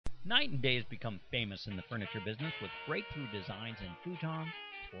Night and Day has become famous in the furniture business with breakthrough designs in futons,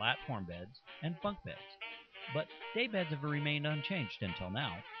 platform beds, and bunk beds. But day beds have remained unchanged until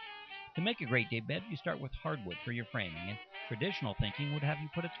now. To make a great day bed, you start with hardwood for your framing, and traditional thinking would have you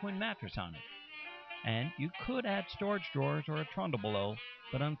put a twin mattress on it. And you could add storage drawers or a trundle below,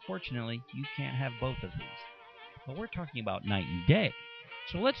 but unfortunately, you can't have both of these. But we're talking about night and day,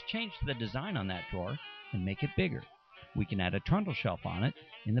 so let's change the design on that drawer and make it bigger. We can add a trundle shelf on it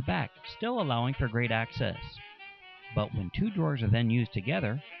in the back, still allowing for great access. But when two drawers are then used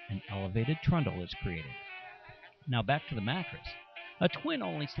together, an elevated trundle is created. Now back to the mattress. A twin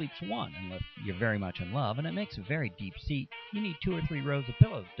only sleeps one unless you're very much in love, and it makes a very deep seat. You need 2 or 3 rows of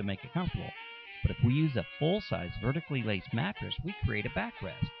pillows to make it comfortable. But if we use a full-size vertically laced mattress, we create a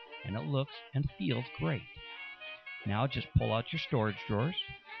backrest, and it looks and feels great. Now just pull out your storage drawers,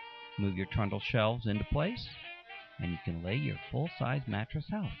 move your trundle shelves into place, and you can lay your full-size mattress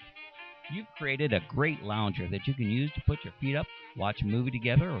out. You've created a great lounger that you can use to put your feet up, watch a movie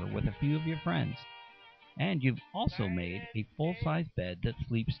together, or with a few of your friends. And you've also made a full-size bed that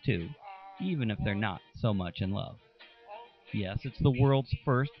sleeps two, even if they're not so much in love. Yes, it's the world's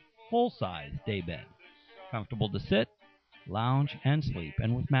first full-size day bed. Comfortable to sit, lounge, and sleep,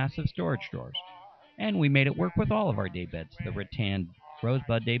 and with massive storage drawers. And we made it work with all of our day beds: the rattan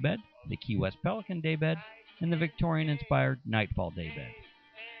Rosebud day bed, the Key West Pelican day bed, and the Victorian-inspired Nightfall day bed.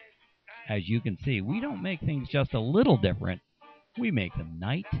 As you can see, we don't make things just a little different. We make them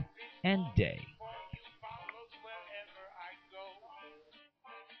night and day.